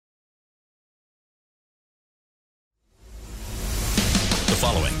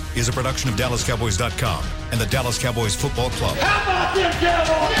following is a production of DallasCowboys.com and the Dallas Cowboys Football Club. How about them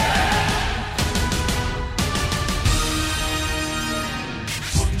Cowboys? Yeah!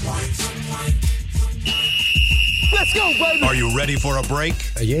 Let's go, baby! Are you ready for a break?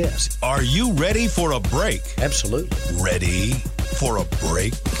 Yes. Are you ready for a break? Absolutely. Ready for a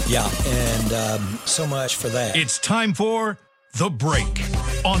break? Yeah, and so much for that. It's time for The Break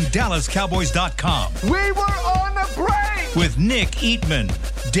on DallasCowboys.com. We were on a break! With Nick Eatman,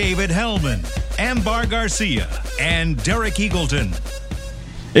 David Hellman, Ambar Garcia, and Derek Eagleton.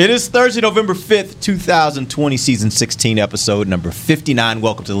 It is Thursday, November 5th, 2020, Season 16, Episode number 59.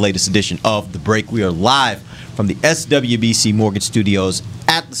 Welcome to the latest edition of The Break. We are live from the SWBC Mortgage Studios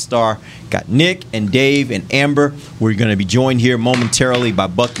at the Star. Got Nick and Dave and Amber. We're going to be joined here momentarily by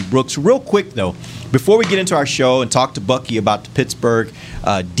Bucky Brooks. Real quick, though, before we get into our show and talk to Bucky about the Pittsburgh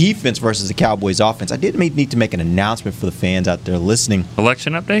defense versus the Cowboys offense, I did need to make an announcement for the fans out there listening.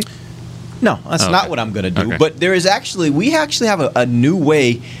 Election update? No, that's not what I'm going to do. Okay. But we actually have a new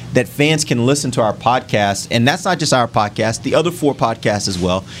way that fans can listen to our podcast, and that's not just our podcast, the other 4 podcasts as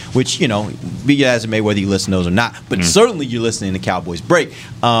well, which, be as it may, whether you listen to those or not, but certainly you're listening to Cowboys Break.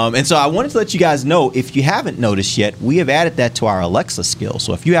 And so I wanted to let you guys know, if you haven't noticed yet, we have added that to our Alexa skill.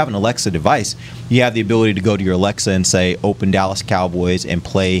 So if you have an Alexa device, you have the ability to go to your Alexa and say, open Dallas Cowboys and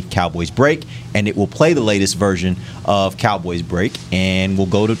play Cowboys Break, and it will play the latest version of Cowboys Break, and we'll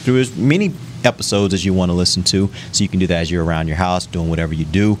go through as many episodes as you want to listen to, so you can do that as you're around your house doing whatever you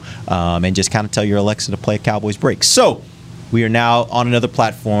do, and just kind of tell your Alexa to play Cowboys Break. So we are now on another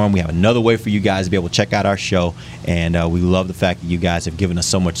platform. We have another way for you guys to be able to check out our show, and we love the fact that you guys have given us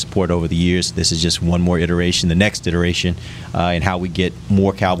so much support over the years. This is just one more iteration, the next iteration, in how we get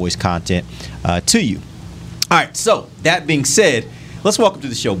more Cowboys content to you. All right, so that being said, let's welcome to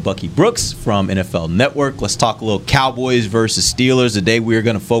the show Bucky Brooks from NFL Network. Let's talk a little Cowboys versus Steelers. Today we are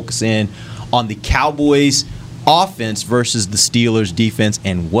going to focus in on the Cowboys offense versus the Steelers defense,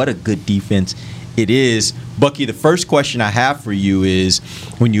 and what a good defense it is. Bucky, the first question I have for you is,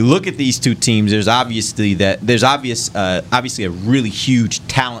 when you look at these two teams, there's obviously a really huge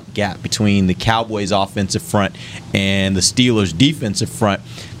talent gap between the Cowboys offensive front and the Steelers defensive front.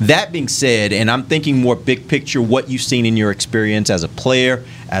 That being said, and I'm thinking more big picture, what you've seen in your experience as a player,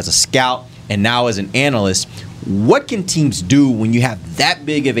 as a scout, and now as an analyst, what can teams do when you have that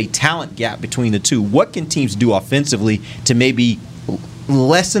big of a talent gap between the two? What can teams do offensively to maybe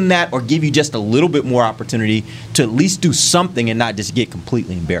lessen that or give you just a little bit more opportunity to at least do something and not just get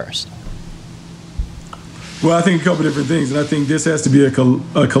completely embarrassed? Well, I think a couple different things, and I think this has to be a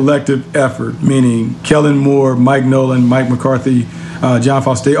collective effort, meaning Kellen Moore, Mike Nolan, Mike McCarthy, John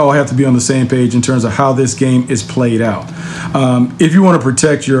Fox, they all have to be on the same page in terms of how this game is played out. If you want to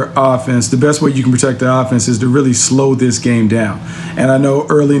protect your offense, the best way you can protect the offense is to really slow this game down. And I know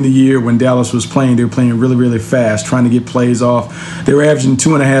early in the year when Dallas was playing, they were playing really, really fast, trying to get plays off. They were averaging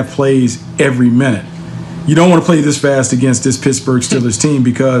 2.5 plays every minute. You don't want to play this fast against this Pittsburgh Steelers team,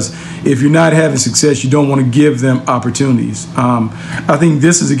 because if you're not having success, you don't want to give them opportunities. I think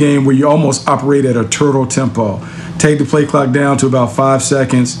this is a game where you almost operate at a turtle tempo. Take the play clock down to about 5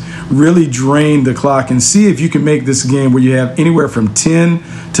 seconds, really drain the clock, and see if you can make this a game where you have anywhere from 10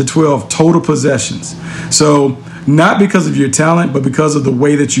 to 12 total possessions. So not because of your talent, but because of the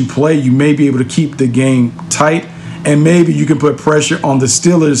way that you play, you may be able to keep the game tight, and maybe you can put pressure on the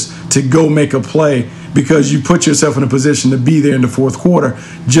Steelers to go make a play, because you put yourself in a position to be there in the fourth quarter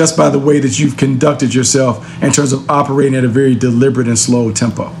just by the way that you've conducted yourself in terms of operating at a very deliberate and slow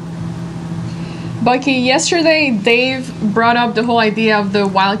tempo. Bucky, yesterday Dave brought up the whole idea of the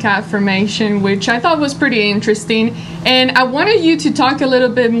Wildcat formation, which I thought was pretty interesting. And I wanted you to talk a little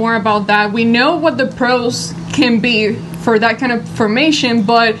bit more about that. We know what the pros can be for that kind of formation,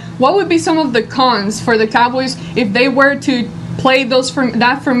 but what would be some of the cons for the Cowboys if they were to play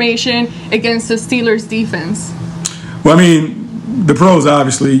that formation against the Steelers defense? Well, I mean, the pros,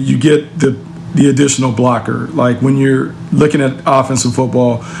 obviously, you get the additional blocker. Like when you're looking at offensive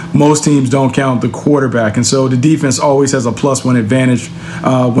football, most teams don't count the quarterback. And so the defense always has a +1 advantage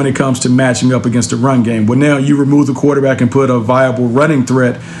when it comes to matching up against the run game. Well, now you remove the quarterback and put a viable running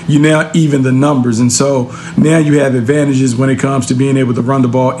threat, you now even the numbers. And so now you have advantages when it comes to being able to run the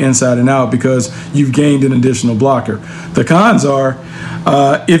ball inside and out because you've gained an additional blocker. The cons are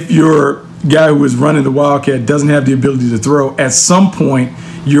if your guy who is running the Wildcat doesn't have the ability to throw, at some point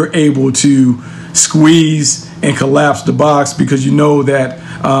you're able to squeeze and collapse the box because you know that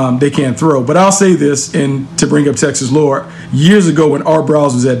they can't throw. But I'll say this, and to bring up Texas lore, years ago when Art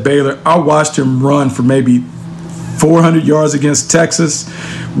Browse was at Baylor, I watched him run for maybe 400 yards against Texas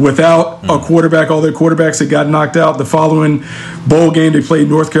without a quarterback. All their quarterbacks had got knocked out. The following bowl game, they played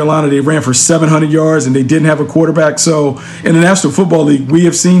North Carolina. They ran for 700 yards, and they didn't have a quarterback. So in the National Football League, we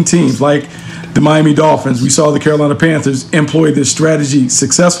have seen teams like the Miami Dolphins. We saw the Carolina Panthers employ this strategy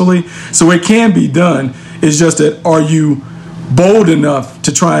successfully. So it can be done. It's just that, are you bold enough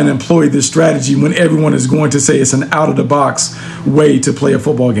to try and employ this strategy when everyone is going to say it's an out-of-the-box way to play a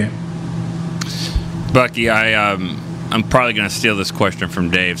football game? Bucky, I'm probably going to steal this question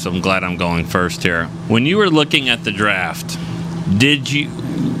from Dave, so I'm glad I'm going first here. When you were looking at the draft,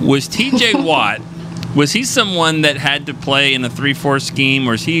 was T.J. Watt, was he someone that had to play in a 3-4 scheme,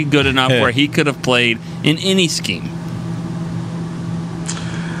 or is he good enough where he could have played in any scheme?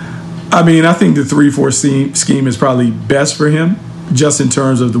 I mean, I think the 3-4 scheme is probably best for him, just in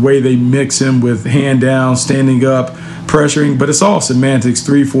terms of the way they mix him with hand down, standing up, pressuring. But it's all semantics,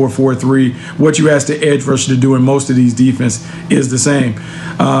 3-4-4-3. What you ask the edge rusher to do in most of these defense is the same.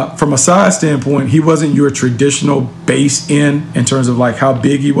 From a size standpoint, he wasn't your traditional base end in terms of like how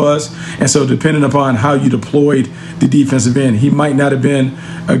big he was. And so depending upon how you deployed the defensive end, he might not have been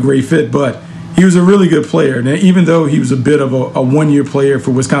a great fit, but he was a really good player. Now, even though he was a bit of a one-year player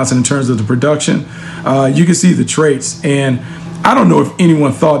for Wisconsin in terms of the production, you can see the traits. And I don't know if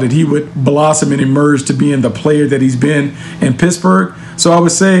anyone thought that he would blossom and emerge to being the player that he's been in Pittsburgh. So I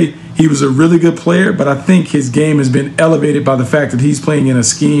would say he was a really good player, but I think his game has been elevated by the fact that he's playing in a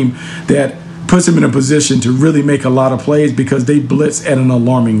scheme that puts him in a position to really make a lot of plays because they blitz at an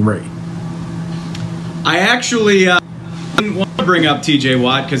alarming rate. I actually didn't want to bring up T.J.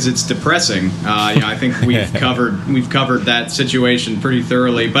 Watt because it's depressing. I think we've covered that situation pretty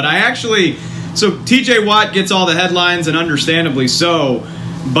thoroughly. But so T.J. Watt gets all the headlines, and understandably so.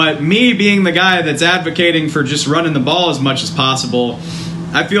 But me being the guy that's advocating for just running the ball as much as possible,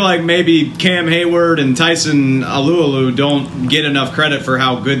 I feel like maybe Cam Hayward and Tyson Alualu don't get enough credit for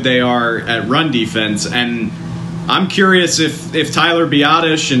how good they are at run defense. And I'm curious if Tyler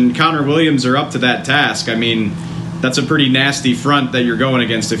Biadasz and Connor Williams are up to that task. I mean, that's a pretty nasty front that you're going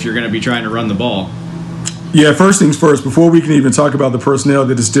against if you're going to be trying to run the ball. Yeah, first things first, before we can even talk about the personnel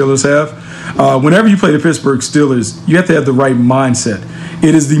that the Steelers have, whenever you play the Pittsburgh Steelers, you have to have the right mindset.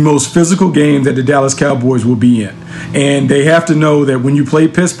 It is the most physical game that the Dallas Cowboys will be in. And they have to know that when you play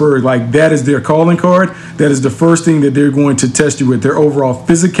Pittsburgh, like that is their calling card. That is the first thing that they're going to test you with, their overall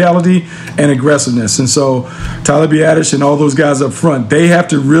physicality and aggressiveness. And so Tyler Biadasz and all those guys up front, they have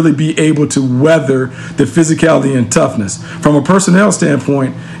to really be able to weather the physicality and toughness. From a personnel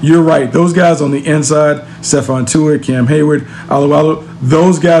standpoint, you're right. Those guys on the inside, Stephon Tuitt, Cam Hayward, Alualu,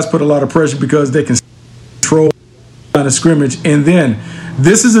 those guys put a lot of pressure because they can control the line of scrimmage. And then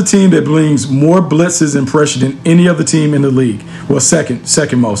this is a team that brings more blitzes and pressure than any other team in the league. Well, second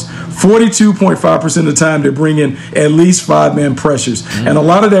most. 42.5% of the time they're bringing at least 5-man pressures. Mm-hmm. And a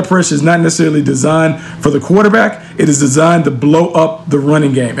lot of that pressure is not necessarily designed for the quarterback. It is designed to blow up the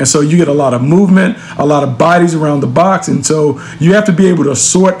running game. And so you get a lot of movement, a lot of bodies around the box. And so you have to be able to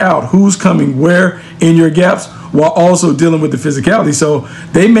sort out who's coming where in your gaps while also dealing with the physicality. So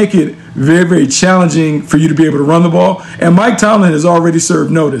they make it very, very challenging for you to be able to run the ball. And Mike Tomlin has already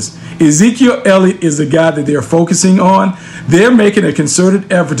served notice. Ezekiel Elliott is the guy that they're focusing on. They're making a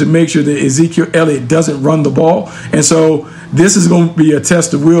concerted effort to make sure that Ezekiel Elliott doesn't run the ball. And so this is going to be a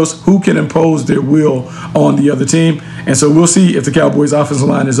test of wills, who can impose their will on the other team. And so we'll see if the Cowboys' offensive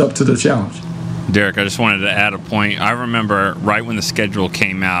line is up to the challenge. Derek, I just wanted to add a point. I remember right when the schedule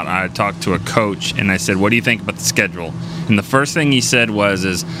came out, I talked to a coach, and I said, what do you think about the schedule? And the first thing he said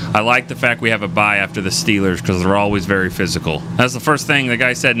was, I like the fact we have a bye after the Steelers because they're always very physical. That's the first thing the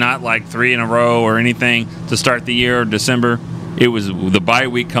guy said, not like 3 in a row or anything to start the year, December. It was the bye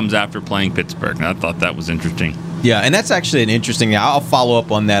week comes after playing Pittsburgh, and I thought that was interesting. Yeah, and that's actually an interesting. I'll follow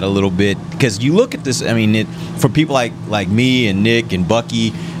up on that a little bit because you look at this. I mean, for people like me and Nick and Bucky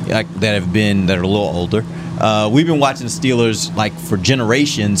that are a little older, we've been watching the Steelers like for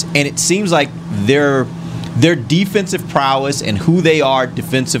generations, and it seems like their defensive prowess and who they are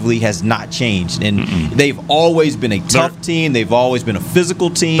defensively has not changed. And they've always been a tough team. They've always been a physical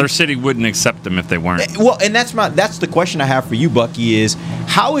team. Their city wouldn't accept them if they weren't. Well, and that's the question I have for you, Bucky, is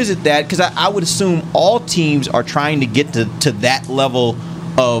how is it that, because I would assume all teams are trying to get to that level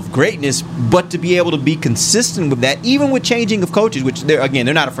of greatness, but to be able to be consistent with that, even with changing of coaches, which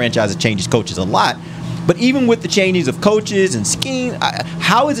they're not a franchise that changes coaches a lot, but even with the changes of coaches and scheme,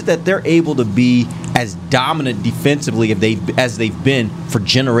 how is it that they're able to be as dominant defensively as they've been for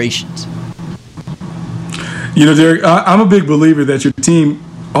generations? You know, Derek, I'm a big believer that your team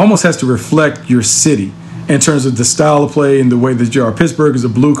almost has to reflect your city. in terms of the style of play and the way that you are. Pittsburgh is a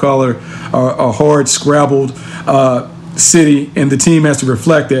blue-collar, a hard, scrabbled city, and the team has to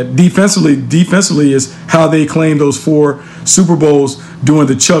reflect that. Defensively is how they claim those 4 Super Bowls during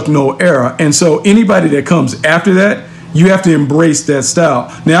the Chuck Noll era. And so anybody that comes after that, you have to embrace that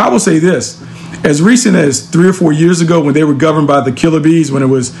style. Now, I will say this. As recent as 3 or 4 years ago, when they were governed by the Killer Bees, when it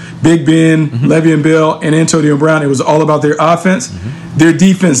was Big Ben, Le'Veon Bell, and Antonio Brown, it was all about their offense. Their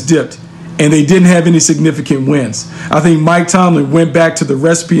defense dipped, and they didn't have any significant wins. I think Mike Tomlin went back to the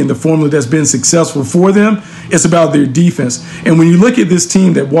recipe and the formula that's been successful for them. It's about their defense. And when you look at this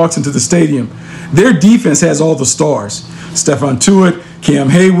team that walks into the stadium, their defense has all the stars. Stephon Tuitt, Cam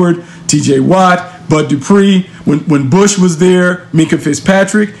Hayward, T.J. Watt, Bud Dupree. When Bush was there, Minkah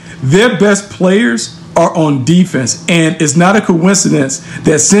Fitzpatrick, their best players are on defense. And it's not a coincidence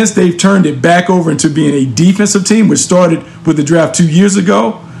that since they've turned it back over into being a defensive team, which started with the draft 2 years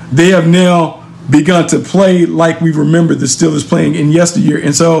ago, they have now begun to play like we remember the Steelers playing in yesteryear.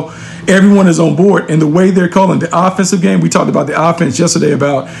 And so everyone is on board. And the way they're calling the offensive game, we talked about the offense yesterday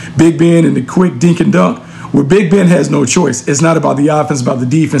about Big Ben and the quick dink and dunk, where Big Ben has no choice. It's not about the offense, it's about the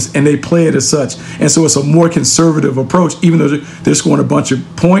defense, and they play it as such. And so it's a more conservative approach. Even though they're scoring a bunch of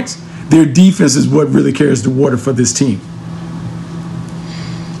points, their defense is what really carries the water for this team.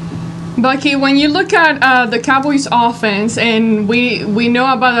 Bucky, when you look at the Cowboys offense, and we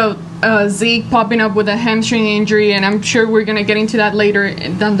know about Zeke popping up with a hamstring injury, and I'm sure we're going to get into that later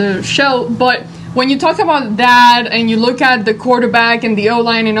down the show, but when you talk about that and you look at the quarterback and the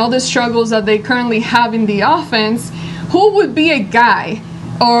O-line and all the struggles that they currently have in the offense, who would be a guy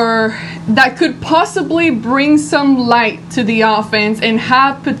or that could possibly bring some light to the offense and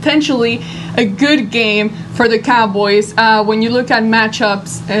have potentially a good game for the Cowboys when you look at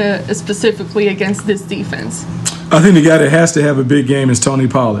matchups specifically against this defense? I think the guy that has to have a big game is Tony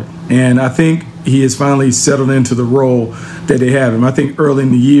Pollard. And I think he has finally settled into the role that they have him. I think early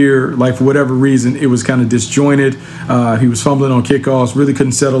in the year, like for whatever reason, it was kind of disjointed. He was fumbling on kickoffs, really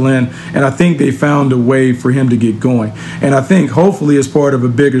couldn't settle in. And I think they found a way for him to get going. And I think hopefully as part of a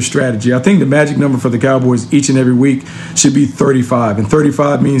bigger strategy, I think the magic number for the Cowboys each and every week should be 35. And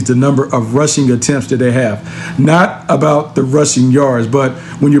 35 means the number of rushing attempts that they have. Not about the rushing yards, but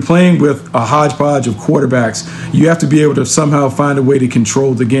when you're playing with a hodgepodge of quarterbacks, you have to be able to somehow find a way to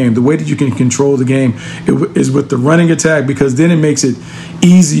control the game. The way that you can control the game is with the running attack, because then it makes it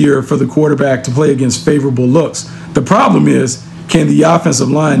easier for the quarterback to play against favorable looks. The problem is, can the offensive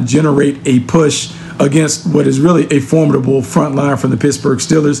line generate a push against what is really a formidable front line from the Pittsburgh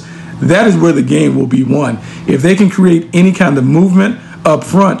Steelers? That is where the game will be won. If they can create any kind of movement up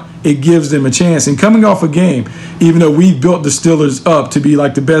front, it gives them a chance. And coming off a game, even though we built the Steelers up to be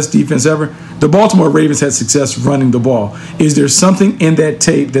like the best defense ever, the Baltimore Ravens had success running the ball. Is there something in that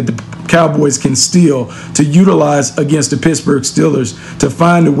tape that the Cowboys can steal to utilize against the Pittsburgh Steelers to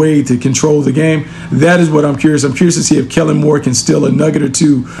find a way to control the game? That is what I'm curious. I'm curious to see if Kellen Moore can steal a nugget or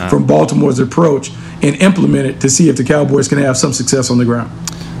two from Baltimore's approach and implement it to see if the Cowboys can have some success on the ground.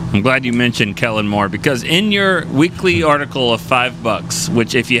 I'm glad you mentioned Kellen Moore, because in your weekly article of $5,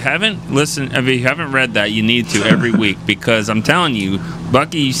 which if you haven't read that, you need to every week, because I'm telling you,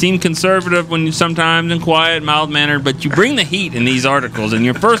 Bucky, you seem conservative when you sometimes and quiet, mild-mannered, but you bring the heat in these articles. And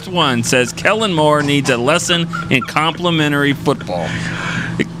your first one says Kellen Moore needs a lesson in complimentary football.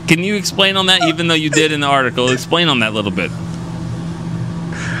 Can you explain on that, even though you did in the article? Explain on that a little bit.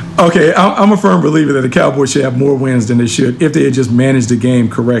 Okay, I'm a firm believer that the Cowboys should have more wins than they should if they had just managed the game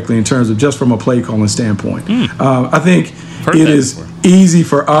correctly in terms of just from a play calling standpoint. I think it is easy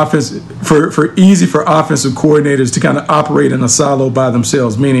for offensive coordinators to kind of operate in a silo by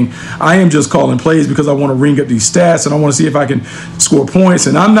themselves, meaning I am just calling plays because I want to ring up these stats and I want to see if I can score points,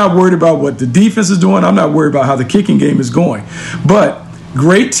 and I'm not worried about what the defense is doing. I'm not worried about how the kicking game is going. But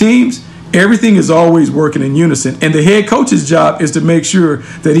great teams, everything is always working in unison. And the head coach's job is to make sure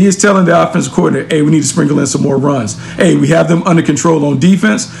that he is telling the offensive coordinator, hey, we need to sprinkle in some more runs. Hey, we have them under control on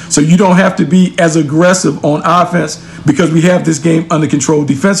defense, so you don't have to be as aggressive on offense because we have this game under control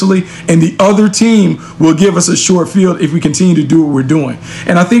defensively, and the other team will give us a short field if we continue to do what we're doing.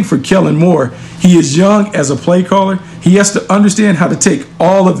 And I think for Kellen Moore, he is young as a play caller. He has to understand how to take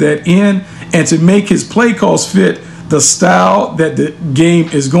all of that in and to make his play calls fit the style that the game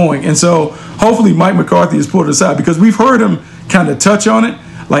is going. And so hopefully Mike McCarthy has pulled it aside, because we've heard him kind of touch on it,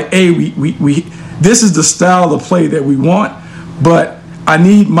 like, hey, we this is the style of play that we want, but I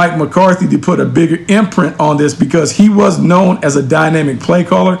need Mike McCarthy to put a bigger imprint on this because he was known as a dynamic play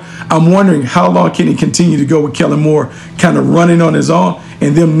caller. I'm wondering how long can he continue to go with Kellen Moore kind of running on his own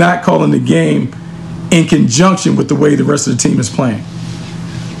and them not calling the game in conjunction with the way the rest of the team is playing.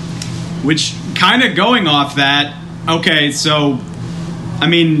 Which kind of going off that, okay, so I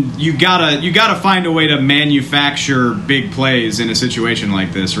mean, you gotta find a way to manufacture big plays in a situation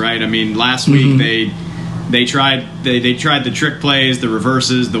like this, right? I mean, last week they tried the trick plays, the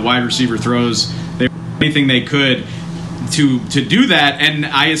reverses, the wide receiver throws, anything they could to do that. And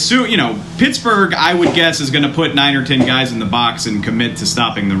I assume, Pittsburgh, I would guess, is going to put 9 or 10 guys in the box and commit to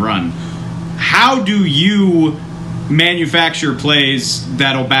stopping the run. How do you manufacture plays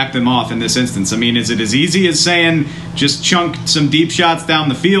that'll back them off in this instance? I mean, is it as easy as saying just chunk some deep shots down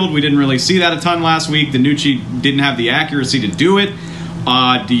the field? We didn't really see that a ton last week. DiNucci didn't have the accuracy to do it.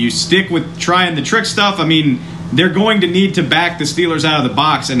 Do you stick with trying the trick stuff? I mean, they're going to need to back the Steelers out of the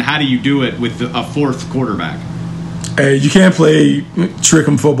box, and how do you do it with a fourth quarterback? Hey, you can't play trick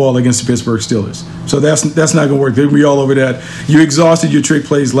 'em football against the Pittsburgh Steelers. So that's not going to work. They're going to be all over that. You exhausted your trick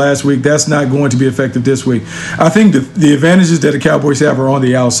plays last week. That's not going to be effective this week. I think the advantages that the Cowboys have are on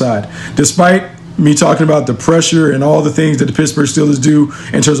the outside. Despite me talking about the pressure and all the things that the Pittsburgh Steelers do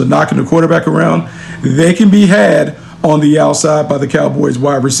in terms of knocking the quarterback around, they can be had on the outside by the Cowboys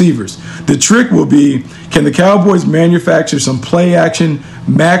wide receivers. The trick will be, can the Cowboys manufacture some play action,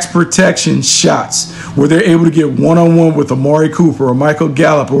 max protection shots where they're able to get one-on-one with Amari Cooper or Michael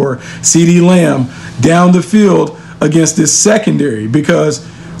Gallup or CeeDee Lamb down the field against this secondary? Because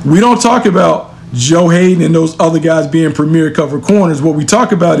we don't talk about Joe Hayden and those other guys being premier cover corners. What we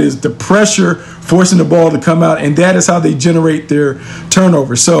talk about is the pressure forcing the ball to come out, and that is how they generate their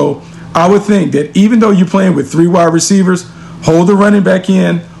turnover. So I would think that even though you're playing with 3 wide receivers, hold the running back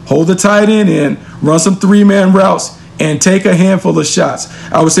in, hold the tight end in, run some 3-man routes, and take a handful of shots.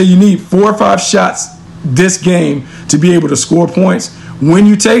 I would say you need 4 or 5 shots this game to be able to score points. When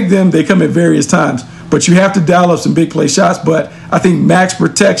you take them, they come at various times. But you have to dial up some big play shots. But I think max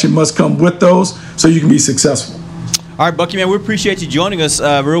protection must come with those so you can be successful. All right, Bucky, man, we appreciate you joining us.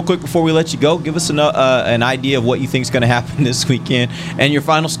 Real quick before we let you go, give us an idea of what you think is going to happen this weekend and your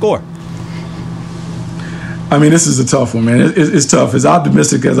final score. I mean, this is a tough one, man. It's tough. As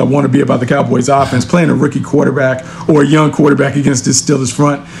optimistic as I want to be about the Cowboys offense, playing a rookie quarterback or a young quarterback against this Steelers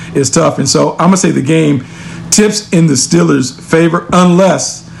front is tough. And so I'm going to say the game tips in the Steelers' favor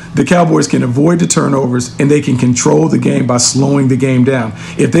unless the Cowboys can avoid the turnovers and they can control the game by slowing the game down.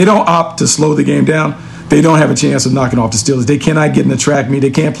 If they don't opt to slow the game down, they don't have a chance of knocking off the Steelers. They cannot get in the track meet.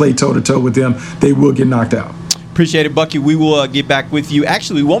 They can't play toe-to-toe with them. They will get knocked out. Appreciate it, Bucky. We will get back with you.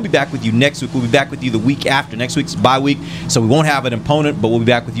 Actually, we won't be back with you next week. We'll be back with you the week after. Next week's bye week, so we won't have an opponent, but we'll be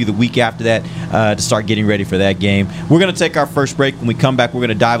back with you the week after that to start getting ready for that game. We're going to take our first break. When we come back, we're going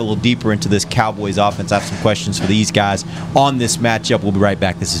to dive a little deeper into this Cowboys offense. I have some questions for these guys on this matchup. We'll be right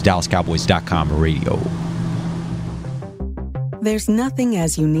back. This is DallasCowboys.com radio. There's nothing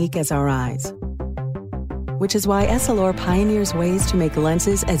as unique as our eyes, which is why Essilor pioneers ways to make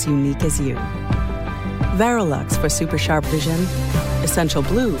lenses as unique as you. Verilux for super sharp vision, Essential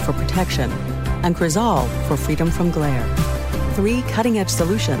Blue for protection, and Crizal for freedom from glare. 3 cutting-edge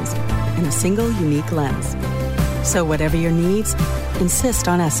solutions in a single unique lens. So whatever your needs, insist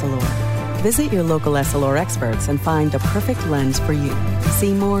on Essilor. Visit your local Essilor experts and find the perfect lens for you.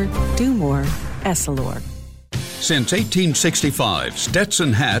 See more, do more, Essilor. Since 1865,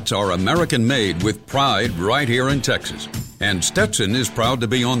 Stetson hats are American-made with pride right here in Texas. And Stetson is proud to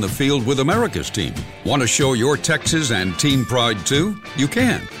be on the field with America's team. Want to show your Texas and team pride too? You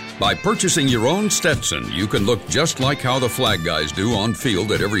can. By purchasing your own Stetson, you can look just like how the flag guys do on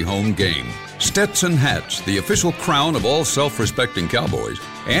field at every home game. Stetson hats, the official crown of all self-respecting Cowboys,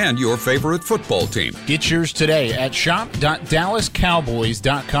 and your favorite football team. Get yours today at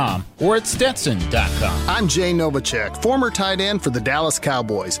shop.dallascowboys.com or at stetson.com. I'm Jay Novacek, former tight end for the Dallas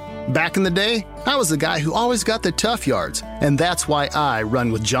Cowboys. Back in the day, I was the guy who always got the tough yards, and that's why I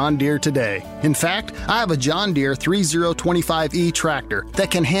run with John Deere today. In fact, I have a John Deere 3025E tractor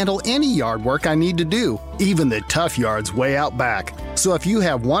that can handle any yard work I need to do, even the tough yards way out back. So if you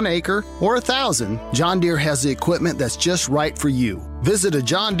have 1 acre or 1,000, John Deere has the equipment that's just right for you. Visit a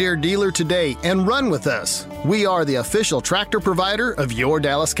John Deere dealer today and run with us. We are the official tractor provider of your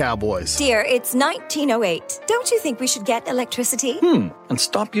Dallas Cowboys. Dear, it's 1908. Don't you think we should get electricity? And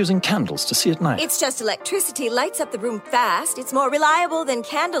stop using candles to see at night. It's just electricity lights up the room fast. It's more reliable than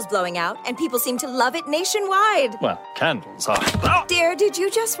candles blowing out, and people seem to love it nationwide. Well, candles are... Dear, did you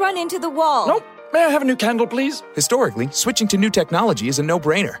just run into the wall? Nope. May I have a new candle, please? Historically, switching to new technology is a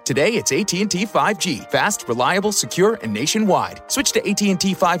no-brainer. Today, it's AT&T 5G. Fast, reliable, secure, and nationwide. Switch to AT&T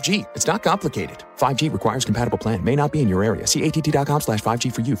 5G. It's not complicated. 5G requires compatible plan. May not be in your area. See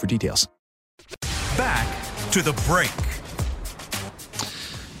att.com/5G for you for details. Back to the break.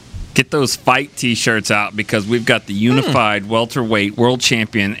 Get those fight T-shirts out because we've got the unified welterweight world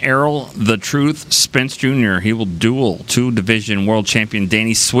champion Errol the Truth Spence Jr. He will duel two-division world champion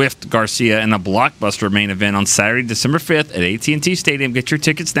Danny Swift Garcia in a blockbuster main event on Saturday, December 5th at AT&T Stadium. Get your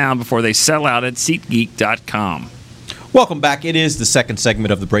tickets now before they sell out at SeatGeek.com. Welcome back. It is the second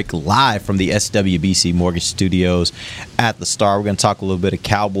segment of the break live from the SWBC Mortgage Studios at the Star. We're going to talk a little bit of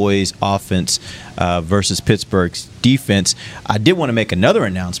Cowboys offense versus Pittsburgh's defense. I did want to make another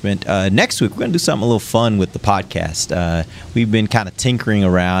announcement. Next week, we're going to do something a little fun with the podcast. We've been kind of tinkering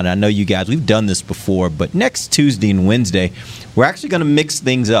around. I know you guys, we've done this before, but next Tuesday and Wednesday, we're actually going to mix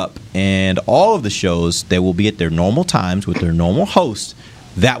things up. And all of the shows, they will be at their normal times with their normal hosts.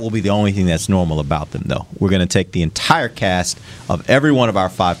 That will be the only thing that's normal about them, though. We're going to take the entire cast of every one of our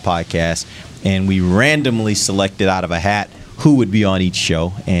 5 podcasts, and we randomly selected out of a hat who would be on each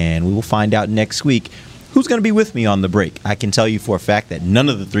show, and we will find out next week who's going to be with me on the break. I can tell you for a fact that none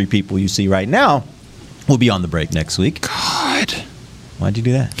of the 3 people you see right now will be on the break next week. God. Why'd you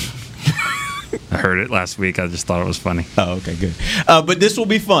do that? I heard it last week. I just thought it was funny. Oh, okay, good. But this will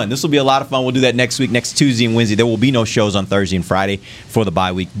be fun. This will be a lot of fun. We'll do that next week, next Tuesday and Wednesday. There will be no shows on Thursday and Friday for the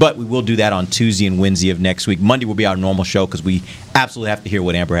bye week, but we will do that on Tuesday and Wednesday of next week. Monday will be our normal show because we absolutely have to hear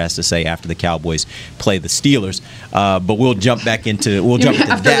what Amber has to say after the Cowboys play the Steelers. But we'll jump back into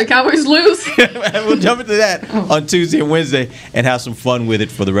after the Cowboys lose. We'll jump into that on Tuesday and Wednesday and have some fun with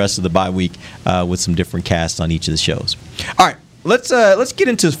it for the rest of the bye week with some different casts on each of the shows. All right. Let's get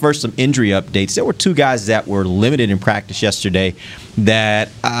into first some injury updates. There were 2 guys that were limited in practice yesterday that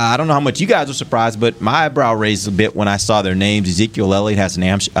I don't know how much you guys were surprised, but my eyebrow raised a bit when I saw their names. Ezekiel Elliott has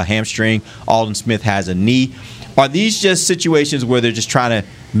a hamstring. Aldon Smith has a knee. Are these just situations where they're just trying to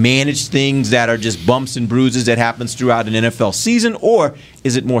manage things that are just bumps and bruises that happens throughout an NFL season, or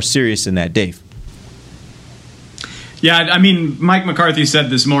is it more serious than that, Dave? Yeah, I mean, Mike McCarthy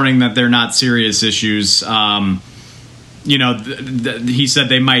said this morning that they're not serious issues. He said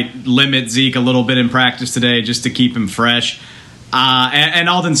they might limit Zeke a little bit in practice today just to keep him fresh. And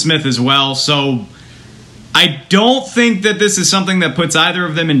Aldon Smith as well. So I don't think that this is something that puts either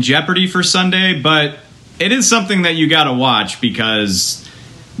of them in jeopardy for Sunday, but it is something that you got to watch because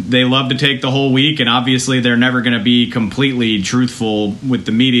they love to take the whole week, and obviously they're never going to be completely truthful with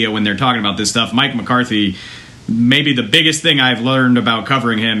the media when they're talking about this stuff. Mike McCarthy, maybe the biggest thing I've learned about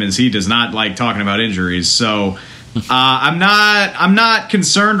covering him is he does not like talking about injuries. So I'm not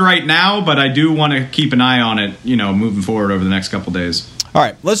concerned right now, but I do want to keep an eye on it, moving forward over the next couple days. All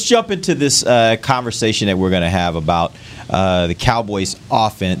right, let's jump into this conversation that we're going to have about the Cowboys'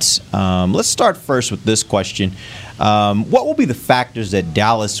 offense. Let's start first with this question. What will be the factors that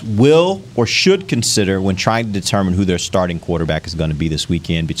Dallas will or should consider when trying to determine who their starting quarterback is going to be this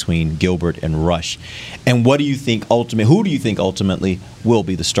weekend between Gilbert and Rush? And who do you think ultimately will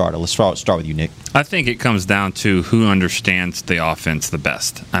be the starter? Let's start with you, Nick. I think it comes down to who understands the offense the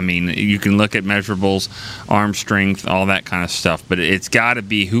best. I mean, you can look at measurables, arm strength, all that kind of stuff, but it's got to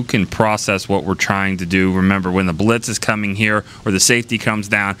be who can process what we're trying to do. Remember, when the blitz is coming here or the safety comes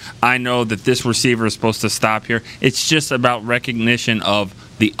down, I know that this receiver is supposed to stop here. It's just about recognition of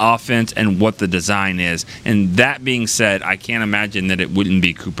the offense and what the design is. And that being said, I can't imagine that it wouldn't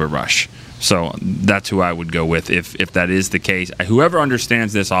be Cooper Rush. So that's who I would go with if that is the case. Whoever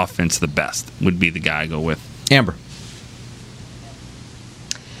understands this offense the best would be the guy I go with. Amber.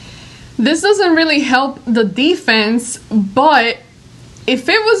 This doesn't really help the defense, but if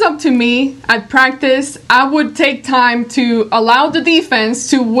it was up to me at practice, I would take time to allow the defense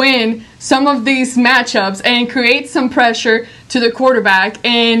to win some of these matchups and create some pressure to the quarterback.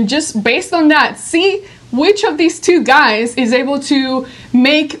 And just based on that, see which of these 2 guys is able to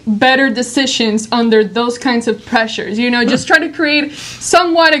make better decisions under those kinds of pressures. Just try to create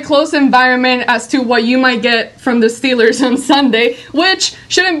somewhat a close environment as to what you might get from the Steelers on Sunday, which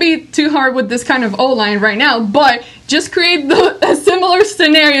shouldn't be too hard with this kind of O-line right now, but just create a similar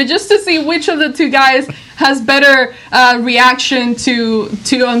scenario just to see which of the 2 guys has better reaction to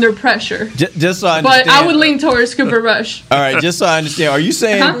under pressure. Just so I understand. But I would lean towards Cooper Rush. All right, just so I understand. Are you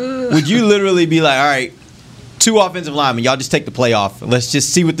saying, would you literally be like, all right, 2 offensive linemen, y'all just take the play off. Let's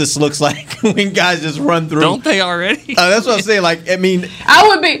just see what this looks like when guys just run through. Don't they already? That's what I'm saying.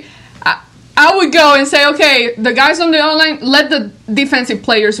 I would go and say, okay, the guys on the O-line, let the defensive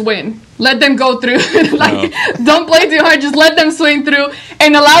players win. Let them go through. Don't play too hard. Just let them swing through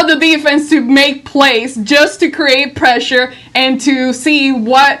and allow the defense to make plays just to create pressure and to see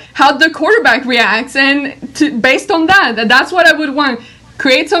how the quarterback reacts. And based on that's what I would want.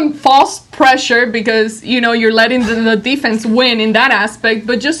 Create some false pressure because, you're letting the defense win in that aspect,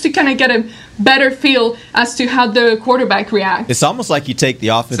 but just to kind of get a better feel as to how the quarterback reacts. It's almost like you take the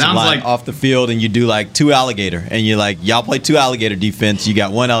offensive line off the field and you do like 2 alligator, and you're like, y'all play 2 alligator defense. You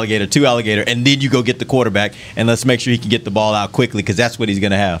got 1 alligator, 2 alligator, and then you go get the quarterback and let's make sure he can get the ball out quickly because that's what he's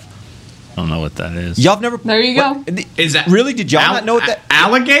going to have. I don't know what that is. Y'all have never. There you go. Is that really? Did y'all not know what that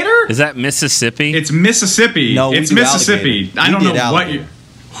alligator? Is that Mississippi? It's Mississippi. No, it's Mississippi. I don't know what you.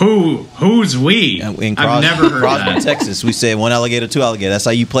 Who's we? I've never heard Crosby, that. Texas. We said 1 alligator, 2 alligator. That's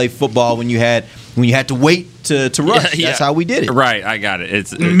how you play football when you had to wait to rush. Yeah. That's how we did it. Right, I got it.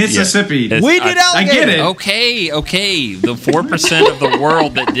 It's Mississippi. We did alligator. I get it. Okay. The 4% of the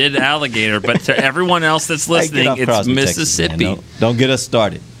world that did alligator, but to everyone else that's listening, it's Crosby, Mississippi. Texas, don't get us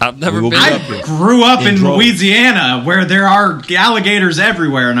started. I've never been. I grew up in Louisiana, where there are alligators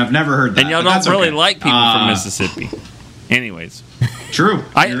everywhere, and I've never heard that. And y'all don't really like people from Mississippi. Anyways, true.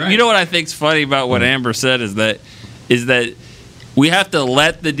 You know what I think's funny about what Amber said is that we have to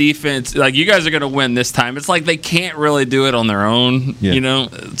let the defense, like, you guys are going to win this time. It's like they can't really do it on their own. Yeah. You know,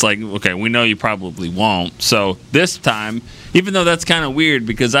 it's like, okay, we know you probably won't. So this time, even though that's kind of weird,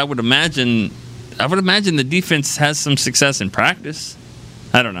 because I would imagine the defense has some success in practice.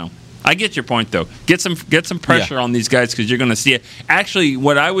 I don't know. I get your point though. Get some pressure on these guys because you're going to see it. Actually,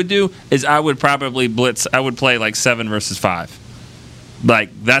 what I would do is I would probably blitz. I would play like 7 versus 5. Like,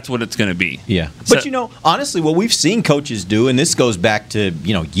 that's what it's going to be. Yeah. So, But, honestly, what we've seen coaches do, and this goes back to,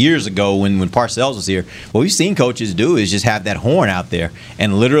 years ago when Parcells was here, what we've seen coaches do is just have that horn out there.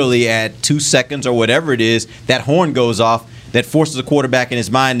 And literally at 2 seconds or whatever it is, that horn goes off. That forces a quarterback in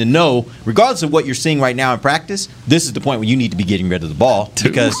his mind to know, regardless of what you're seeing right now in practice, this is the point where you need to be getting rid of the ball.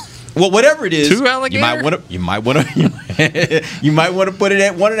 Because, whatever it is, 2 alligator? you might want to put it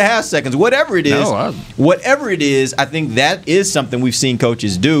at 1.5 seconds. Whatever it is, whatever it is, I think that is something we've seen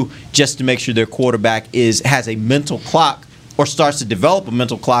coaches do just to make sure their quarterback has a mental clock or starts to develop a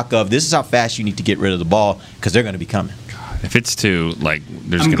mental clock of this is how fast you need to get rid of the ball because they're going to be coming. If it's 2, like,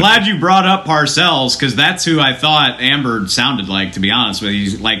 there's. I'm glad you brought up Parcells because that's who I thought Amber sounded like. To be honest with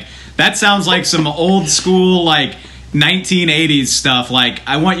you, like that sounds like some old school 1980s stuff. Like,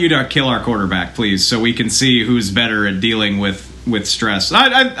 I want you to kill our quarterback, please, so we can see who's better at dealing with stress.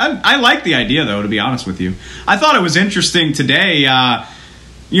 I like the idea though. To be honest with you, I thought it was interesting today.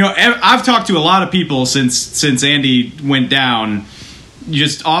 I've talked to a lot of people since Andy went down.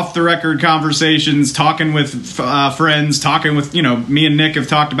 Just off the record conversations, talking with friends, talking with, me and Nick have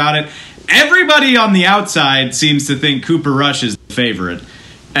talked about it. Everybody on the outside seems to think Cooper Rush is the favorite.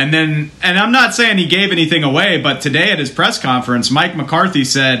 And I'm not saying he gave anything away, but today at his press conference, Mike McCarthy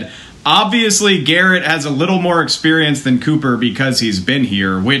said, obviously Garrett has a little more experience than Cooper because he's been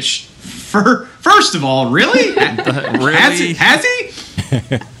here, which, first of all, really? Really? Has he?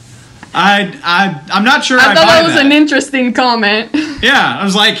 I'm not sure. I thought that was an interesting comment. Yeah, I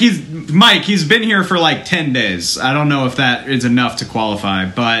was like, he's been here for 10 days. I don't know if that is enough to qualify,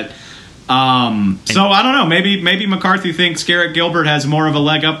 but so I don't know. Maybe McCarthy thinks Garrett Gilbert has more of a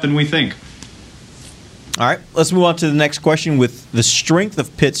leg up than we think. All right, let's move on to the next question. With the strength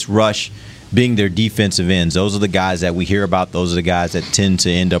of Pitt's rush being their defensive ends, those are the guys that we hear about. Those are the guys that tend to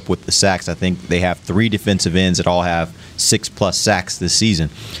end up with the sacks. I think they have 3 defensive ends that all have 6+ sacks this season.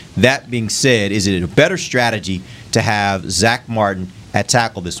 That being said, is it a better strategy to have Zach Martin at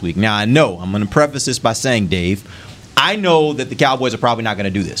tackle this week? Now, I'm going to preface this by saying, Dave, I know that the Cowboys are probably not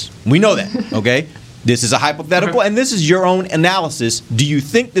going to do this. We know that, okay? This is a hypothetical, and this is your own analysis. Do you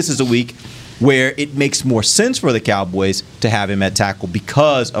think this is a week where it makes more sense for the Cowboys to have him at tackle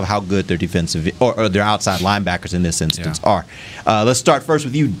because of how good their defensive or their outside linebackers in this instance are? Let's start first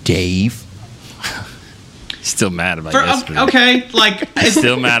with you, Dave. Still mad about yesterday. Okay,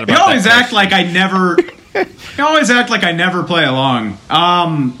 still mad about. You always act like I never. You always act like I never play along.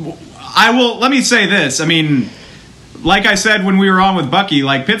 I will. Let me say this. I mean, like I said when we were on with Bucky,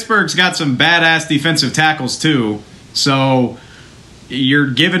 Pittsburgh's got some badass defensive tackles too. So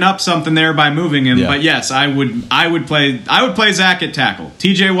you're giving up something there by moving him. Yeah. But yes, I would play Zach at tackle.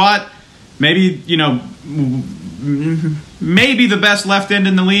 TJ Watt, maybe maybe the best left end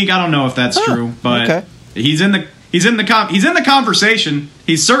in the league. I don't know if that's true, but. Okay. He's in the conversation.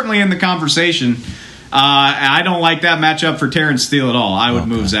 He's certainly in the conversation. I don't like that matchup for Terrence Steele at all. I would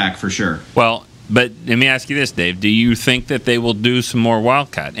move Zach for sure. Well, but let me ask you this, Dave. Do you think that they will do some more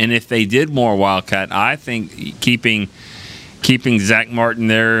Wildcat? And if they did more Wildcat, I think keeping Zach Martin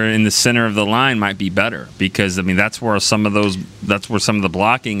there in the center of the line might be better because that's where some of the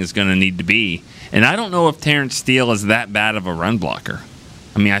blocking is going to need to be. And I don't know if Terrence Steele is that bad of a run blocker.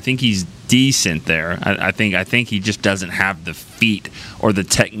 I mean, I think he's decent there. I think he just doesn't have the feet or the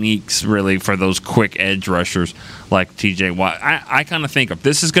techniques really for those quick edge rushers like TJ Watt. I kind of think if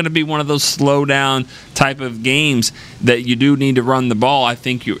this is going to be one of those slow down type of games that you do need to run the ball, I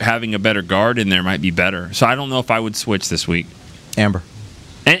think having a better guard in there might be better. So I don't know if I would switch this week. Amber.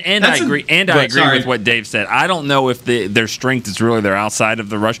 And I agree. I agree with what Dave said. I don't know if their strength is really their outside of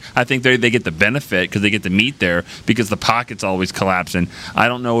the rush. I think they get the benefit because they get to meet there because the pocket's always collapsing. I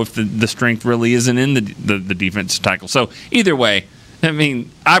don't know if the strength really isn't in the defensive tackle. So either way, I mean,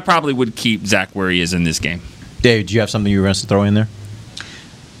 I probably would keep Zach where he is in this game. Dave, do you have something you were going to throw in there?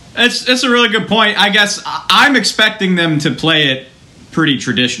 It's a really good point. I guess I'm expecting them to play it pretty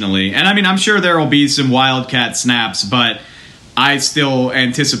traditionally, and I mean, I'm sure there will be some Wildcat snaps, but I still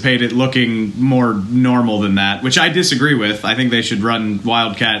anticipate it looking more normal than that, which I disagree with. I think they should run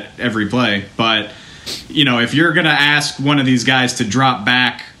Wildcat every play. But, if you're going to ask one of these guys to drop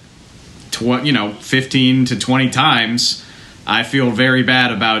back, 15 to 20 times, I feel very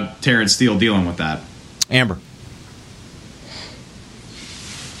bad about Terrence Steele dealing with that. Amber.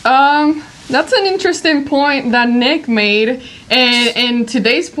 That's an interesting point that Nick made. And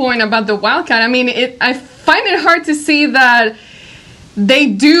today's point about the Wildcat, I mean, I find it hard to see that they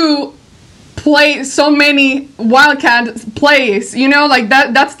do play so many Wildcat plays,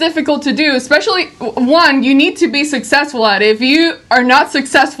 that's difficult to do, especially one, you need to be successful at it. If you are not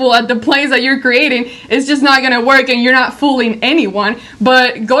successful at the plays that you're creating, it's just not going to work and you're not fooling anyone.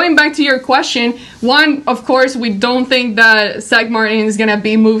 But going back to your question, one, of course, we don't think that Zach Martin is going to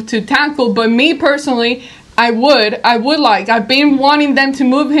be moved to tackle, but me personally, I would like. I've been wanting them to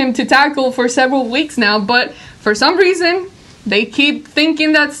move him to tackle for several weeks now, but for some reason, they keep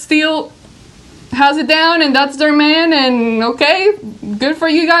thinking that Steele has it down and that's their man, and okay, good for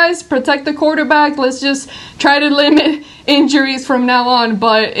you guys. Protect the quarterback. Let's just try to limit injuries from now on,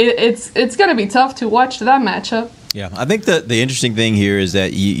 but it's going to be tough to watch that matchup. Yeah, I think the interesting thing here is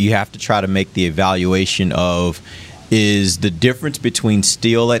that you have to try to make the evaluation of is the difference between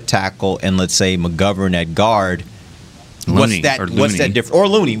Steele at tackle and, let's say, McGovern at guard. Looney, what's that difference? Or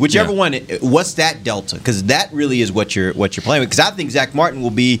Looney, whichever one. What's that delta? Because that really is what you're playing with. Because I think Zach Martin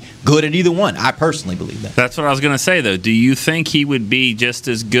will be good at either one. I personally believe that. That's what I was going to say, though. Do you think he would be just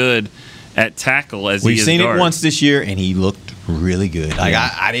as good at tackle as he is We've seen guard? it once this year, and he looked really good. Like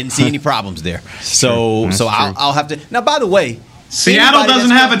I didn't see any problems there. So I'll have to. Now, by the way, Seattle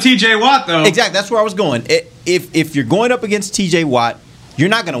doesn't have a TJ Watt, though. Exactly. That's where I was going. If you're going up against TJ Watt, you're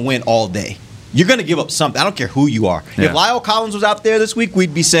not going to win all day. You're going to give up something. I don't care who you are. Yeah. If Lyle Collins was out there this week,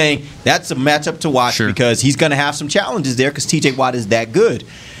 we'd be saying that's a matchup to watch because he's going to have some challenges there because TJ Watt is that good.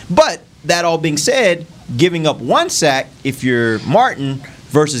 But that all being said, giving up 1 sack if you're Martin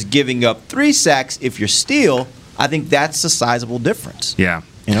versus giving up 3 sacks if you're Steele, I think that's a sizable difference. Yeah.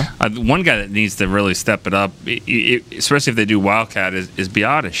 One guy that needs to really step it up, especially if they do Wildcat, is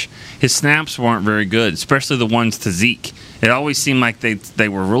Biadasz. His snaps weren't very good, especially the ones to Zeke. It always seemed like they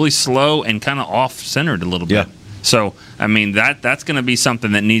were really slow and kind of off-centered a little bit. Yeah. So, I mean, that's going to be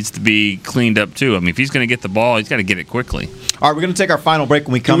something that needs to be cleaned up, too. I mean, if he's going to get the ball, he's got to get it quickly. All right, we're going to take our final break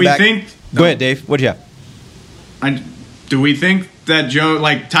when we come back. Go ahead, Dave. What do you have? Do we think that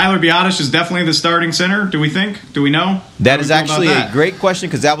Tyler Biadasz is definitely the starting center? Do we think? Do we know? That is actually a great question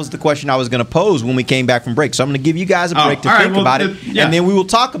because that was the question I was going to pose when we came back from break. So I'm going to give you guys a break to think about it, and then we will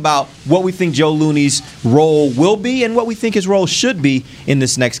talk about what we think Joe Looney's role will be and what we think his role should be in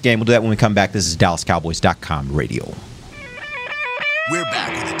this next game. We'll do that when we come back. This is DallasCowboys.com radio. We're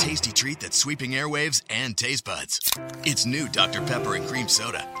back with a tasty treat that's sweeping airwaves and taste buds. It's new Dr. Pepper and Cream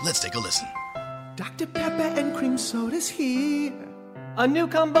Soda. Let's take a listen. Dr. Pepper and Cream Soda's here. A new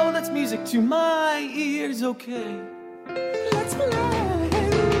combo that's music to my ears, okay. Let's play.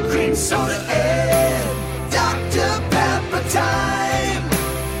 Cream Soda and Dr. Pepper time.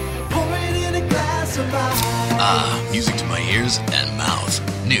 Pour it in a glass of ice. Music to my ears and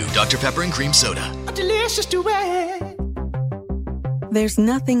mouth. New Dr. Pepper and Cream Soda. A delicious duet. There's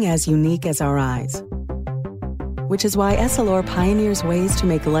nothing as unique as our eyes, which is why Essilor pioneers ways to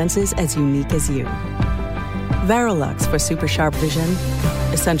make lenses as unique as you. Verilux for super sharp vision,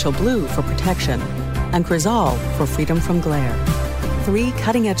 Essential Blue for protection, and Crizal for freedom from glare. 3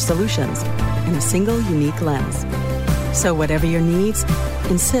 cutting-edge solutions in a single unique lens. So whatever your needs,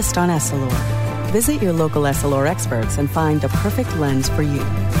 insist on Essilor. Visit your local Essilor experts and find the perfect lens for you.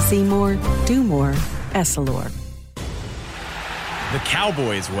 See more, do more, Essilor. The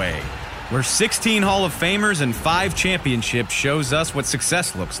Cowboys way, where 16 Hall of Famers and 5 championships shows us what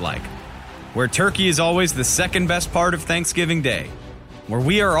success looks like. Where turkey is always the second best part of Thanksgiving Day. Where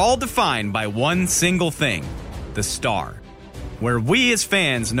we are all defined by one single thing, the star. where we as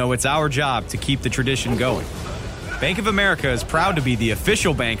fans know it's our job to keep the tradition going. Bank of America is proud to be the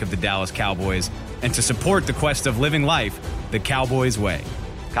official bank of the Dallas Cowboys and to support the quest of living life the Cowboys way.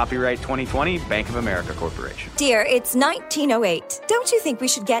 Copyright 2020, Bank of America Corporation. Dear, it's 1908. Don't you think we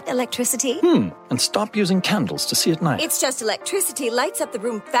should get electricity? And stop using candles to see at night. It's just electricity lights up the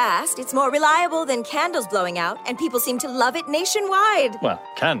room fast. It's more reliable than candles blowing out, and people seem to love it nationwide. Well,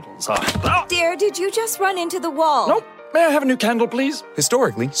 candles are... Dear, did you just run into the wall? Nope. May I have a new candle, please?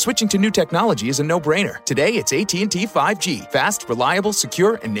 Historically, switching to new technology is a no-brainer. Today, it's AT&T 5G. Fast, reliable,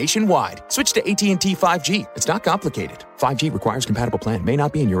 secure, and nationwide. Switch to AT&T 5G. It's not complicated. 5G requires compatible plan. May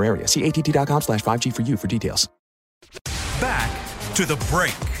not be in your area. See att.com/5G for you for details. Back to the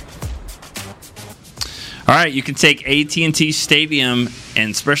break. All right, you can take AT&T Stadium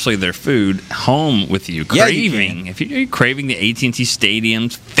and especially their food home with you. If you're craving the AT&T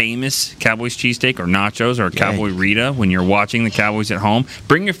Stadium's famous Cowboys cheesesteak or nachos or Cowboy Rita when you're watching the Cowboys at home,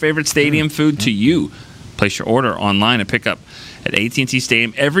 bring your favorite stadium food to you. Place your order online and pick up at AT&T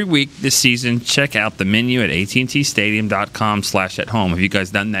Stadium every week this season. Check out the menu at attstadium.com/at-home. Have you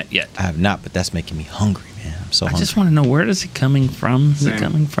guys done that yet? I have not, but that's making me hungry, man. I'm so I hungry. just want to know, where is it coming from? Is it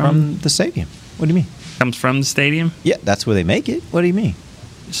coming from the stadium? What do you mean? Comes from the stadium? Yeah, that's where they make it. What do you mean?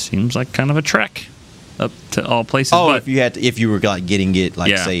 Seems like kind of a trek up to all places. Oh, but if you were like getting it,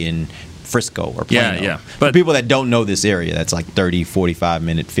 like say in Frisco or Plano. Yeah. But for people that don't know this area, that's like 30, 45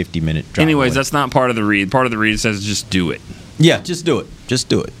 minute, 50-minute drive. Anyways, away. that's not part of the read. Part of the read says just do it. Yeah, just do it. Just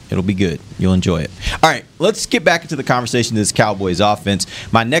do it. It'll be good. You'll enjoy it. All right, let's get back into the conversation of this Cowboys offense.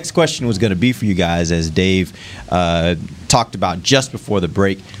 My next question was going to be for you guys, as Dave talked about just before the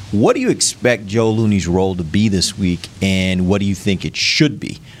break. What do you expect Joe Looney's role to be this week, and what do you think it should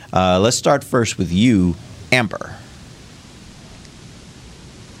be? Let's start first with you, Amber.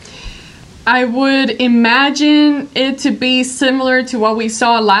 I would imagine it to be similar to what we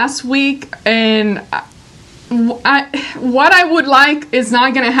saw last week, and what I would like is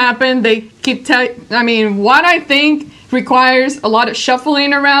not going to happen. They keep what I think requires a lot of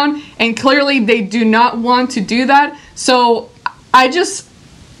shuffling around, and clearly they do not want to do that. So I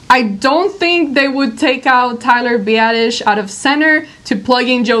don't think they would take out Tyler Biadasz out of center to plug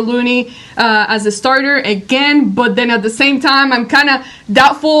in Joe Looney as a starter again. But then at the same time, I'm kind of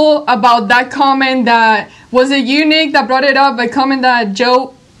doubtful about that comment. That was it you, Nick, that brought it up, a comment that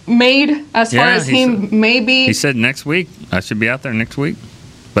Joe made as far as him maybe. He said next week. I should be out there next week.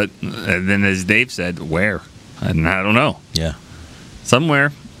 But then as Dave said, where? And I don't know. Yeah.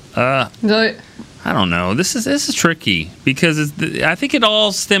 Somewhere. I don't know. This is tricky because I think it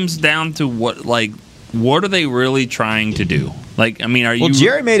all stems down to what are they really trying to do? Like, I mean, are you? Well,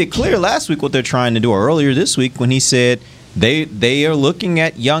 Jerry made it clear last week what they're trying to do, or earlier this week when he said they are looking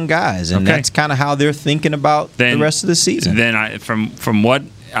at young guys, and that's kind of how they're thinking about the rest of the season. Then from what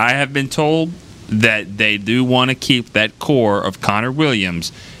I have been told, that they do want to keep that core of Connor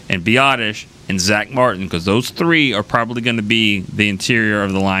Williams and Biadasz and Zach Martin, because those three are probably going to be the interior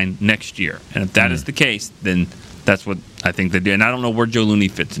of the line next year. And if that is the case, then that's what I think they do. And I don't know where Joe Looney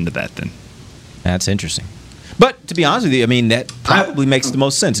fits into that then. That's interesting. But to be honest with you, I mean, that probably makes the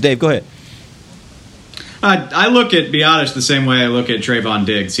most sense. Dave, go ahead. I look at Biadasz the same way I look at Trayvon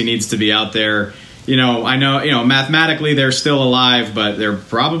Diggs. He needs to be out there. I know, mathematically they're still alive, but they're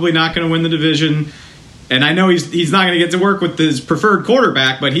probably not going to win the division. And I know he's not going to get to work with his preferred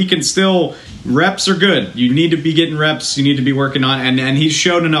quarterback, but he can still. Reps are good. You need to be getting reps. You need to be working on, and he's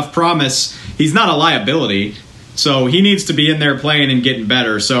shown enough promise. He's not a liability, so he needs to be in there playing and getting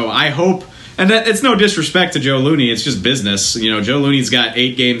better. So I hope, and that it's no disrespect to Joe Looney. It's just business. Joe Looney's got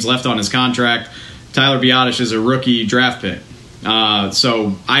 8 games left on his contract. Tyler Biadasz is a rookie draft pick.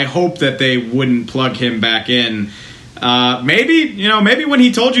 So I hope that they wouldn't plug him back in. Maybe when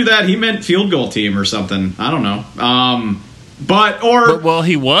he told you that, he meant field goal team or something. I don't know. But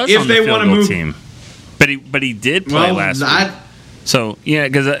he was if on they the field goal team, but he did play last week. So yeah,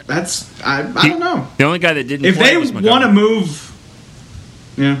 because I don't know. The only guy that didn't. If play they was want to move,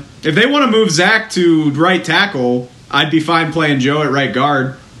 if they want to move Zach to right tackle, I'd be fine playing Joe at right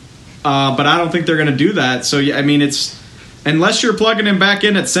guard. But I don't think they're going to do that. So I mean, it's unless you're plugging him back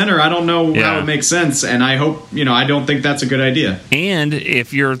in at center, I don't know how it makes sense. And I hope I don't think that's a good idea. And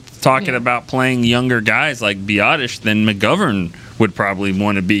if you're talking about playing younger guys like Biadasz, then McGovern would probably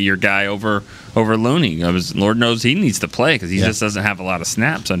want to be your guy over Looney. Lord knows he needs to play because he just doesn't have a lot of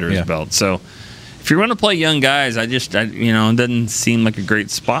snaps under his belt. So if you're going to play young guys, it doesn't seem like a great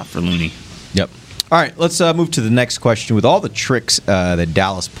spot for Looney. Yep. All right, let's move to the next question. With all the tricks that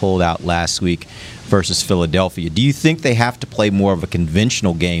Dallas pulled out last week versus Philadelphia. Do you think they have to play more of a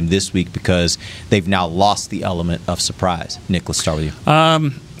conventional game this week because they've now lost the element of surprise? Nick, let's start with you. I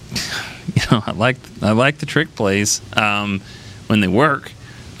like the trick plays when they work.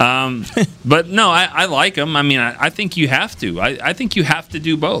 But no, I like them. I mean, I think you have to. I think you have to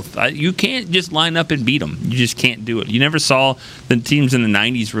do both. You can't just line up and beat them. You just can't do it. You never saw the teams in the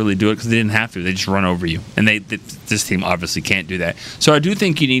 90s really do it because they didn't have to. They just run over you. And this team obviously can't do that. So I do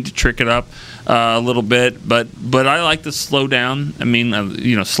think you need to trick it up a little bit. But I like the slow down. I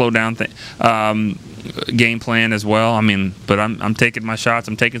mean, slow down game plan as well. I mean, but I'm taking my shots.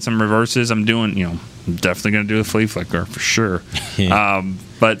 I'm taking some reverses. I'm doing, I'm definitely going to do a flea flicker for sure.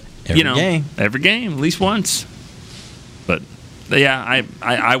 But every game, at least once. But yeah,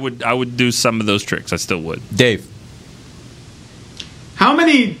 I would do some of those tricks. I still would. Dave, how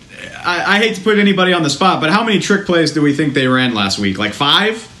many? I hate to put anybody on the spot, but how many trick plays do we think they ran last week? Like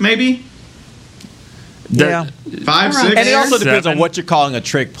 5, maybe? Yeah, 5, 6, and it also depends 7. on what you're calling a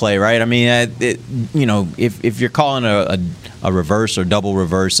trick play, right? I mean, if you're calling a reverse or double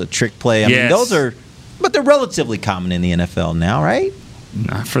reverse a trick play, I mean, those are, but they're relatively common in the NFL now, right?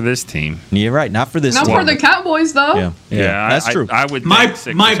 Not for this team. You're right. Not for this team. Not for the Cowboys, though. Yeah, that's true. I would. My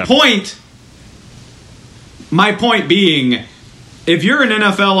point being, if you're an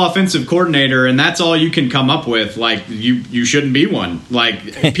NFL offensive coordinator and that's all you can come up with, like you shouldn't be one.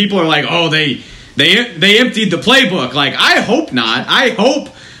 Like people are like, oh, they emptied the playbook. Like I hope not. I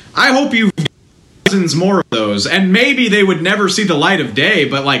hope you dozens more of those, and maybe they would never see the light of day.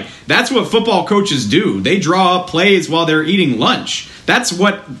 But like that's what football coaches do. They draw up plays while they're eating lunch. That's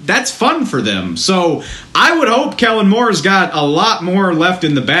fun for them. So I would hope Kellen Moore's got a lot more left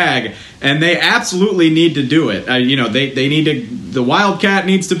in the bag, and they absolutely need to do it. They need to. The Wildcat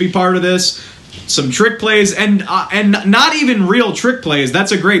needs to be part of this. Some trick plays and not even real trick plays.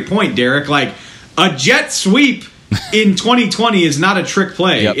 That's a great point, Derek. Like a jet sweep in 2020 is not a trick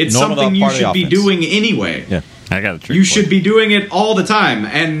play. Yep. It's Normal something you should offense. be doing anyway. Yeah, I got a trick. You should be doing it all the time.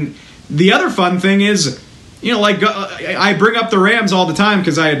 And the other fun thing is, I bring up the Rams all the time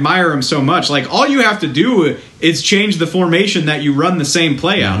because I admire them so much. Like, all you have to do is change the formation that you run the same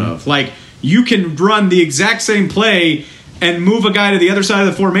play out of. Like, you can run the exact same play and move a guy to the other side of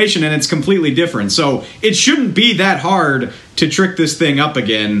the formation, and it's completely different. So it shouldn't be that hard to trick this thing up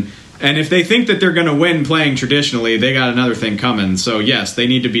again. And if they think that they're going to win playing traditionally, they got another thing coming. So, yes, they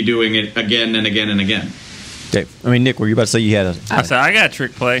need to be doing it again and again and again. Dave, Nick, were you about to say you had a... I said, I got a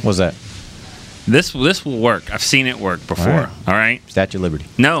trick play. What's that? This will work. I've seen it work before. All right? Statue of Liberty.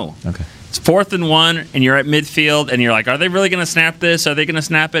 No. Okay. It's 4th and 1, and you're at midfield, and you're like, are they really going to snap this? Are they going to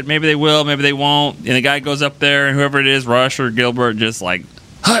snap it? Maybe they will, maybe they won't. And the guy goes up there, and whoever it is, Rush or Gilbert, just like,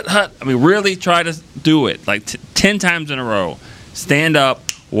 hut. I mean, really try to do it. Like 10 times in a row. Stand up,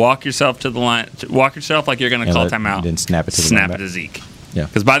 walk yourself to the line. Walk yourself like you're going to call timeout. Then snap it to the Snap linebacker. it to Zeke. Yeah.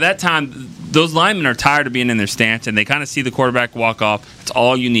 Because by that time, those linemen are tired of being in their stance, and they kind of see the quarterback walk off. It's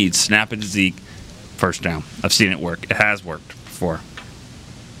all you need. Snap it to Zeke. First down. I've seen it work. It has worked before.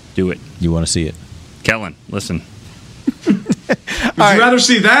 Do it. You want to see it. Kellen, listen. Would you rather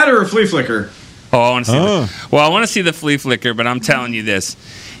see that or a flea flicker? Oh, I want to see I want to see the flea flicker, but I'm telling you this.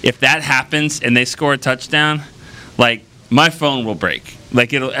 If that happens and they score a touchdown, like, my phone will break. Like,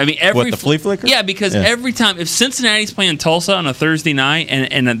 the flea flicker? Yeah, because every time, if Cincinnati's playing Tulsa on a Thursday night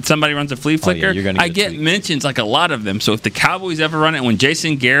and somebody runs a flea flicker, I get mentions, like a lot of them. So if the Cowboys ever run it, when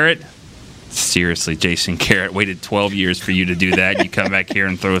Jason Garrett, seriously, Jason Garrett waited 12 years for you to do that, you come back here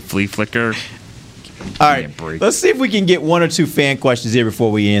and throw a flea flicker. All right, let's see if we can get one or two fan questions here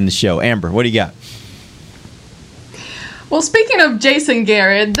before we end the show. Amber, what do you got? Well, speaking of Jason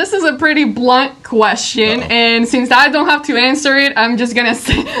Garrett, this is a pretty blunt question, and since I don't have to answer it, I'm just going to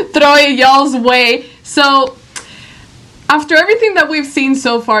throw it y'all's way. So, after everything that we've seen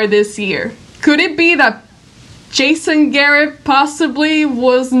so far this year, could it be that Jason Garrett possibly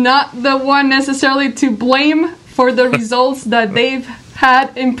was not the one necessarily to blame for the results that they've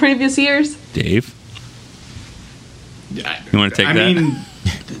had in previous years? Dave? You want to take that? I mean,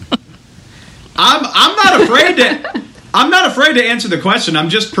 I'm not afraid to answer the question. I'm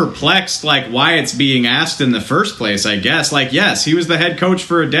just perplexed, like, why it's being asked in the first place, I guess. Like, yes, he was the head coach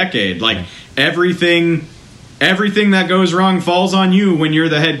for a decade. Like, everything that goes wrong falls on you when you're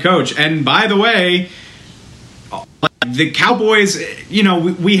the head coach. And by the way, the Cowboys,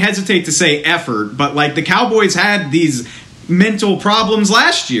 we hesitate to say effort, but, like, the Cowboys had these mental problems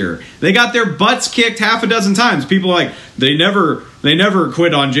last year. They got their butts kicked half a dozen times. People are like, they never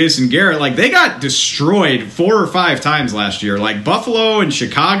quit on Jason Garrett. Like, they got destroyed 4 or 5 times last year. Like, Buffalo and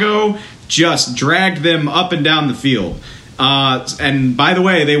Chicago just dragged them up and down the field. And by the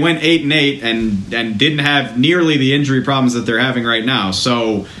way, they went 8-8 and didn't have nearly the injury problems that they're having right now.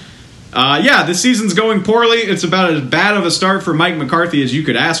 So, this season's going poorly. It's about as bad of a start for Mike McCarthy as you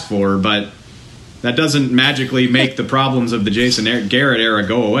could ask for, but that doesn't magically make the problems of the Jason Garrett era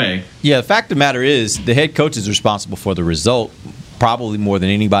go away. Yeah, the fact of the matter is the head coach is responsible for the result probably more than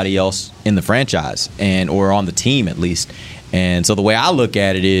anybody else in the franchise or on the team at least. And so the way I look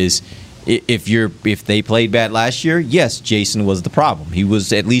at it is if they played bad last year, yes, Jason was the problem. He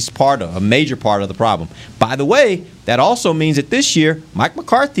was at least a major part of the problem. By the way, that also means that this year, Mike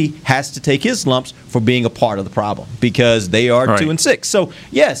McCarthy has to take his lumps for being a part of the problem because they are 2-6. So,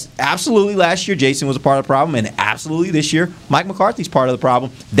 yes, absolutely last year Jason was a part of the problem, and absolutely this year Mike McCarthy's part of the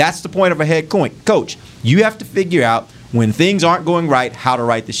problem. That's the point of a head coach. You have to figure out when things aren't going right, how to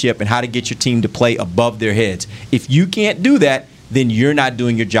right the ship and how to get your team to play above their heads. If you can't do that, then you're not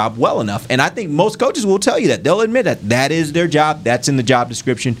doing your job well enough. And I think most coaches will tell you that. They'll admit that is their job. That's in the job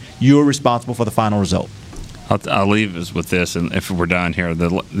description. You're responsible for the final result. I'll leave us with this, and if we're done here,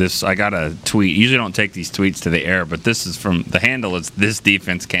 I got a tweet. Usually don't take these tweets to the air, but this is from the handle. It's "This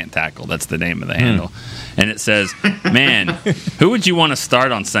defense can't tackle." That's the name of the handle, and it says, "Man, who would you want to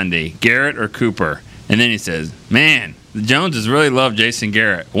start on Sunday, Garrett or Cooper?" And then he says, "Man, the Joneses really love Jason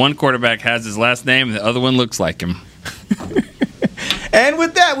Garrett. One quarterback has his last name, and the other one looks like him." And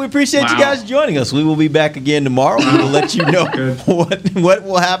with that, we appreciate you guys joining us. We will be back again tomorrow. We will let you know what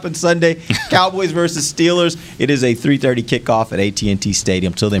will happen Sunday. Cowboys versus Steelers. It is a 3:30 kickoff at AT&T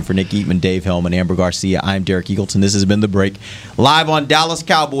Stadium. Till then, for Nick Eatman, Dave Hellman, Amber Garcia, I'm Derek Eagleton. This has been The Break, live on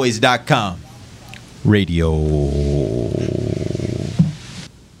DallasCowboys.com radio.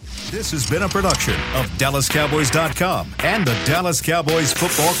 This has been a production of DallasCowboys.com and the Dallas Cowboys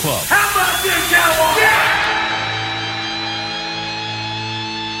Football Club. How about this, Cowboys? Yeah!